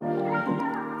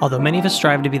Although many of us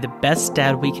strive to be the best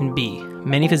dad we can be,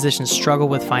 many physicians struggle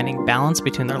with finding balance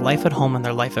between their life at home and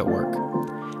their life at work.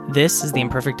 This is the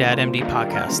Imperfect Dad MD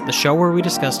podcast, the show where we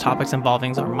discuss topics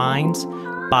involving our minds,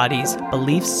 bodies,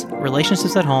 beliefs,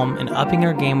 relationships at home, and upping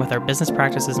our game with our business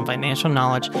practices and financial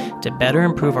knowledge to better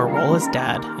improve our role as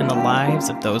dad and the lives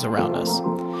of those around us.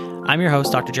 I'm your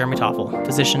host, Dr. Jeremy Toffel,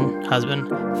 physician, husband,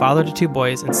 father to two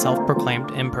boys, and self-proclaimed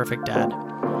imperfect dad.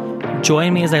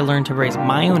 Join me as I learn to embrace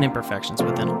my own imperfections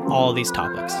within all these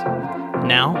topics.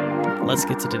 Now, let's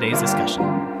get to today's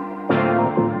discussion.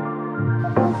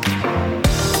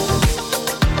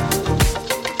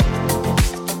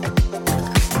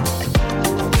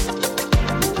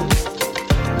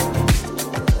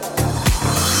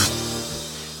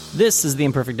 This is the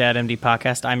Imperfect Dad MD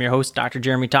podcast. I'm your host, Dr.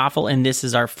 Jeremy Toffel, and this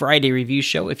is our Friday review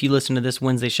show. If you listen to this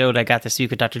Wednesday show, I got to speak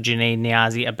with Dr. Janae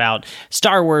Niazi about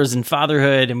Star Wars and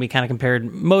fatherhood, and we kind of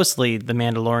compared mostly the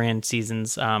Mandalorian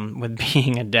seasons with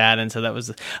being a dad, and so that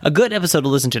was a good episode to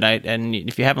listen to tonight. And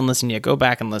if you haven't listened yet, go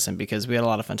back and listen because we had a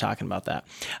lot of fun talking about that.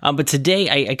 But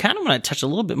today, I kind of want to touch a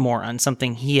little bit more on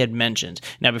something he had mentioned.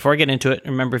 Now, before I get into it,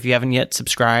 remember, if you haven't yet,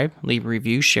 subscribe, leave a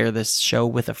review, share this show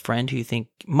with a friend who you think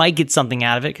might get something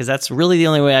out of it, because that's really the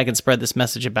only way I can spread this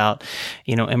message about,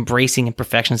 embracing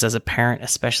imperfections as a parent,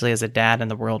 especially as a dad in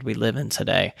the world we live in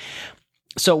today.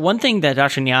 So one thing that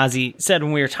Dr. Niazi said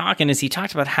when we were talking is he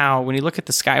talked about how when you look at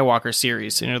the Skywalker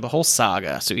series, the whole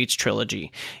saga, so each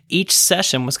trilogy, each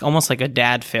session was almost like a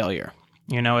dad failure.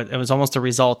 It was almost a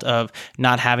result of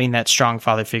not having that strong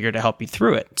father figure to help you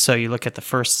through it. So you look at the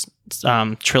first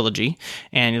trilogy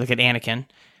and you look at Anakin.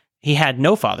 He had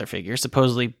no father figure,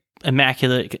 supposedly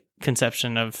immaculate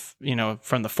conception of,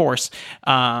 from the Force.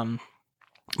 But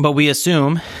we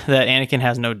assume that Anakin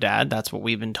has no dad. That's what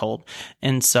we've been told.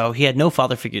 And so he had no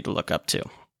father figure to look up to.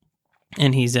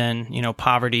 And he's in,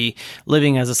 poverty,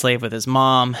 living as a slave with his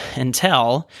mom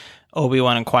until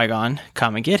Obi-Wan and Qui-Gon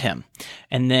come and get him.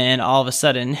 And then all of a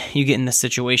sudden you get in this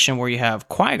situation where you have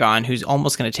Qui-Gon, who's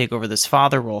almost going to take over this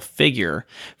father role figure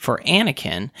for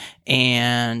Anakin.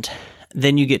 And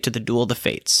then you get to the duel of the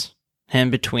fates.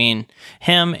 Between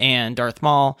him and Darth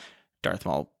Maul. Darth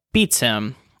Maul beats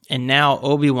him, and now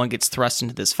Obi-Wan gets thrust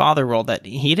into this father role that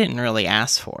he didn't really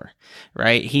ask for,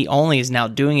 right? He only is now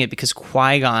doing it because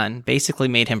Qui-Gon basically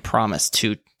made him promise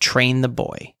to train the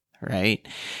boy, right?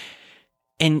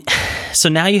 And so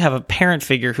now you have a parent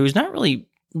figure who's not really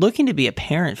looking to be a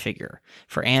parent figure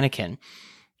for Anakin.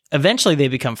 Eventually, they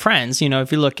become friends.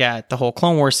 If you look at the whole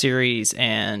Clone Wars series,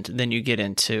 and then you get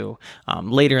into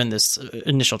later in this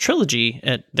initial trilogy,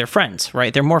 they're friends,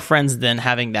 right? They're more friends than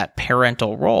having that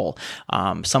parental role,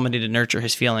 somebody to nurture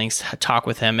his feelings, talk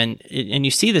with him, and you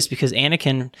see this because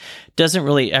Anakin doesn't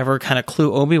really ever kind of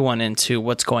clue Obi-Wan into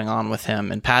what's going on with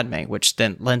him and Padme, which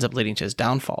then ends up leading to his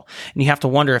downfall. And you have to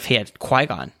wonder if he had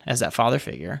Qui-Gon as that father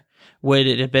figure, would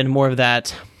it have been more of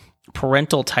that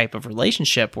parental type of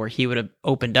relationship where he would have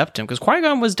opened up to him? Because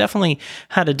Qui-Gon was definitely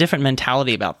had a different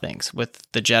mentality about things with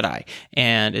the Jedi,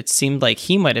 and it seemed like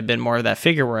he might have been more of that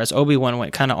figure, whereas Obi-Wan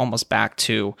went kind of almost back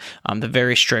to the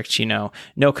very strict,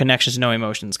 no connections, no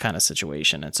emotions kind of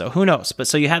situation. And so who knows? But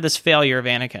so you had this failure of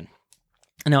Anakin.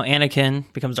 Now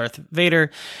Anakin becomes Darth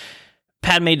Vader.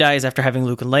 Padme dies after having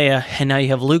Luke and Leia, and now you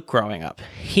have Luke growing up.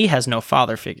 He has no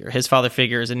father figure. His father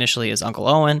figure is initially his Uncle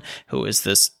Owen, who is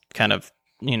this kind of,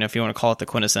 if you want to call it the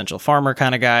quintessential farmer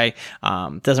kind of guy,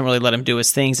 doesn't really let him do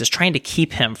his things, is trying to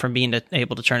keep him from being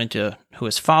able to turn into who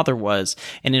his father was,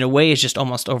 and in a way is just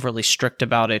almost overly strict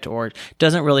about it, or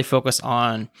doesn't really focus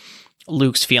on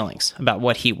Luke's feelings about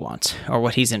what he wants or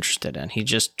what he's interested in. He's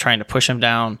just trying to push him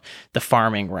down the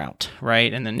farming route,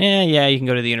 right? And then, you can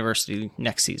go to the university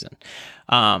next season.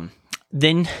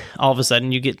 Then all of a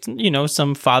sudden you get,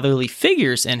 some fatherly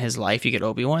figures in his life. You get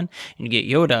Obi-Wan and you get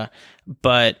Yoda.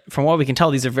 But from what we can tell,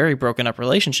 these are very broken up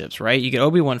relationships, right? You get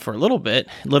Obi-Wan for a little bit,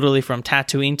 literally from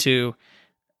Tatooine to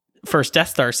first Death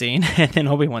Star scene, and then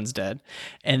Obi-Wan's dead.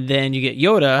 And then you get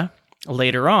Yoda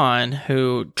later on,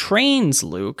 who trains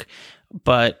Luke,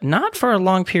 but not for a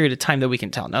long period of time that we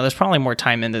can tell. Now, there's probably more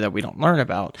time in there that we don't learn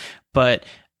about, but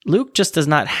Luke just does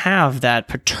not have that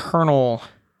paternal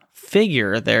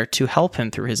figure there to help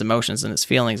him through his emotions and his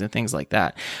feelings and things like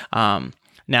that.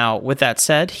 Now, with that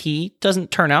said, he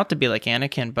doesn't turn out to be like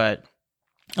Anakin, but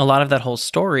a lot of that whole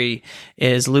story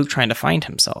is Luke trying to find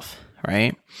himself,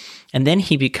 right? And then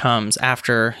he becomes,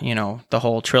 after, the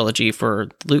whole trilogy for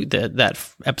Luke,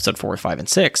 that episode 4, 5, and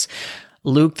 6,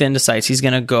 Luke then decides he's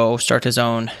going to go start his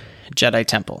own Jedi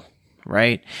temple,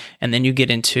 right? And then you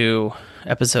get into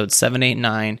episodes 7, 8,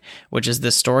 9, which is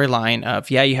this storyline of,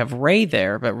 you have Rey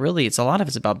there, but really a lot of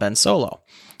it's about Ben Solo.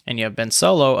 And you have Ben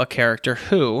Solo, a character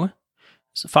who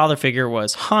father figure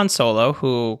was Han Solo,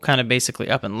 who kind of basically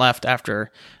up and left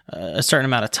after a certain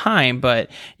amount of time.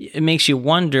 But it makes you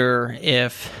wonder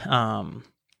if Han,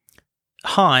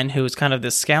 who was kind of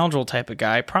this scoundrel type of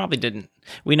guy, probably didn't.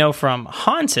 We know from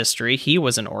Han's history, he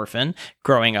was an orphan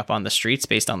growing up on the streets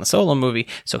based on the Solo movie.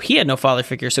 So he had no father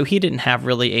figure. So he didn't have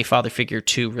really a father figure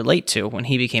to relate to when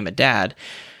he became a dad.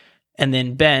 And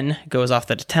then Ben goes off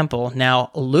to the temple.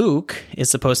 Now, Luke is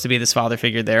supposed to be this father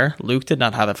figure there. Luke did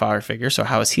not have a father figure, so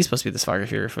how is he supposed to be this father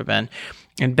figure for Ben?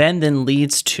 And Ben then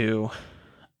leads to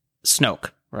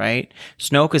Snoke, right?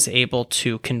 Snoke is able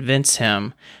to convince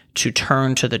him to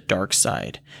turn to the dark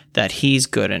side, that he's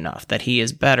good enough, that he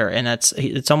is better. And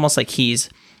it's almost like he's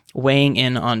weighing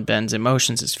in on Ben's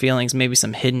emotions, his feelings, maybe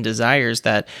some hidden desires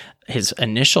that his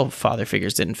initial father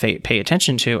figures didn't pay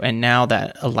attention to, and now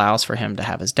that allows for him to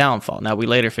have his downfall. Now, we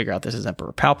later figure out this is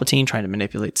Emperor Palpatine trying to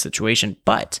manipulate the situation,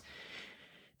 but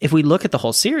if we look at the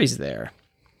whole series there,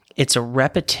 it's a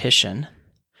repetition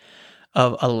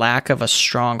of a lack of a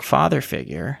strong father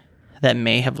figure that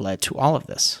may have led to all of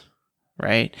this,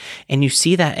 right? And you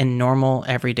see that in normal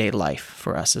everyday life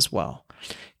for us as well.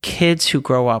 Kids who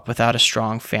grow up without a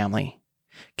strong family,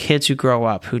 kids who grow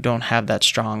up who don't have that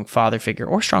strong father figure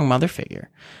or strong mother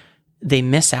figure, they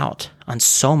miss out on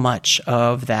so much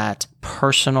of that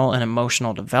personal and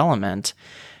emotional development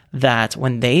that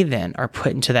when they then are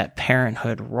put into that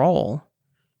parenthood role,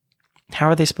 how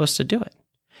are they supposed to do it?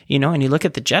 You know, and you look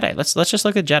at the Jedi. Let's just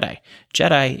look at Jedi.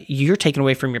 Jedi, you're taken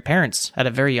away from your parents at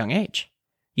a very young age.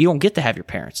 You don't get to have your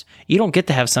parents. You don't get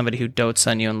to have somebody who dotes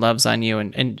on you and loves on you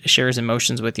and shares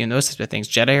emotions with you and those types of things.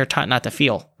 Jedi are taught not to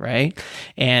feel, right?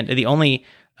 And the only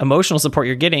emotional support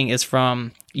you're getting is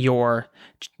from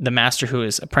the master who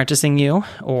is apprenticing you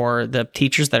or the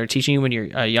teachers that are teaching you when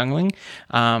you're a youngling.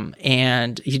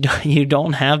 And you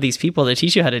don't have these people that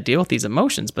teach you how to deal with these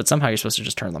emotions, but somehow you're supposed to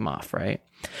just turn them off, right?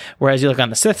 Whereas you look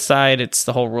on the Sith side, it's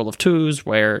the whole rule of twos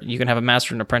where you can have a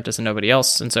master and apprentice and nobody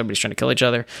else, and somebody's trying to kill each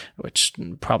other, which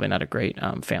probably not a great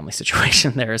family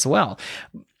situation there as well.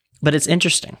 But it's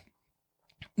interesting.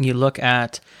 You look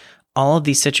at all of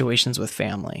these situations with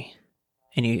family,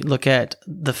 and you look at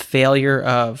the failure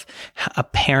of a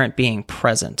parent being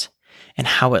present and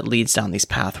how it leads down these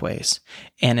pathways.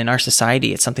 And in our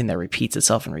society, it's something that repeats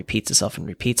itself and repeats itself and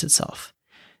repeats itself.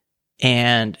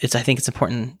 And I think it's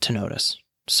important to notice.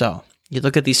 So you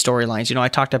look at these storylines. You know, I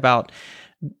talked about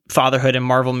fatherhood in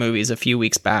Marvel movies a few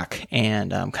weeks back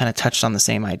and kind of touched on the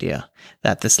same idea,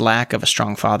 that this lack of a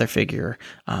strong father figure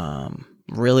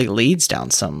really leads down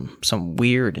some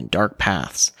weird and dark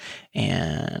paths.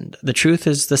 And the truth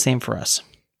is the same for us.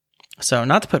 So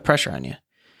not to put pressure on you,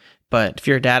 but if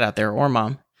you're a dad out there or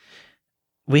mom,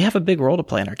 we have a big role to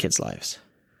play in our kids' lives.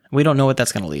 We don't know what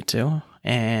that's going to lead to.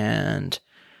 And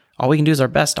all we can do is our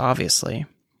best, obviously.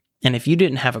 And if you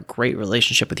didn't have a great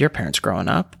relationship with your parents growing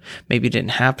up, maybe you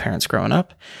didn't have parents growing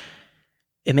up,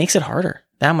 it makes it harder,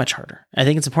 that much harder. I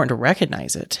think it's important to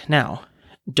recognize it. Now,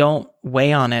 don't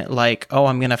weigh on it like, oh,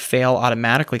 I'm going to fail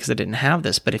automatically because I didn't have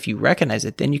this. But if you recognize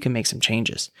it, then you can make some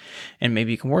changes and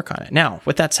maybe you can work on it. Now,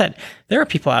 with that said, there are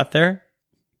people out there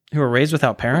who are raised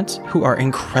without parents who are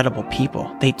incredible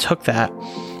people. They took that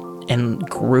and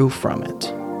grew from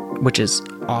it, which is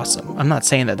awesome. I'm not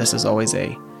saying that this is always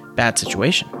a bad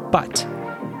situation, but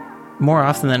more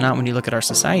often than not, when you look at our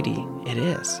society, it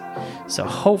is. So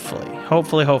hopefully,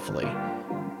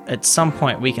 at some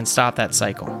point we can stop that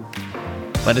cycle.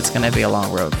 But it's going to be a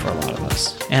long road for a lot of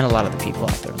us and a lot of the people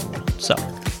out there in the world. So,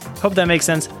 hope that makes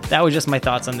sense. That was just my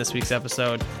thoughts on this week's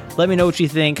episode. Let me know what you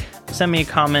think. Send me a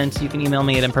comment. You can email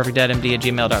me at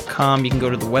imperfectdadmd@gmail.com. You can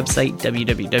go to the website,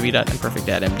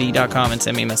 www.imperfectdadmd.com, and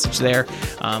send me a message there.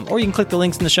 Or you can click the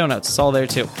links in the show notes. It's all there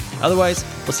too. Otherwise,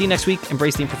 we'll see you next week.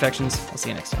 Embrace the imperfections. I'll see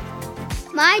you next time.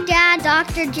 My dad,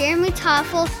 Dr. Jeremy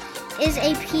Toffel, is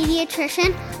a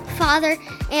pediatrician, father,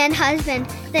 and husband.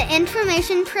 The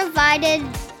information provided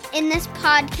in this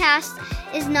podcast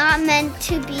is not meant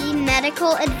to be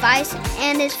medical advice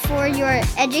and is for your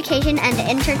education and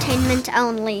entertainment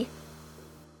only.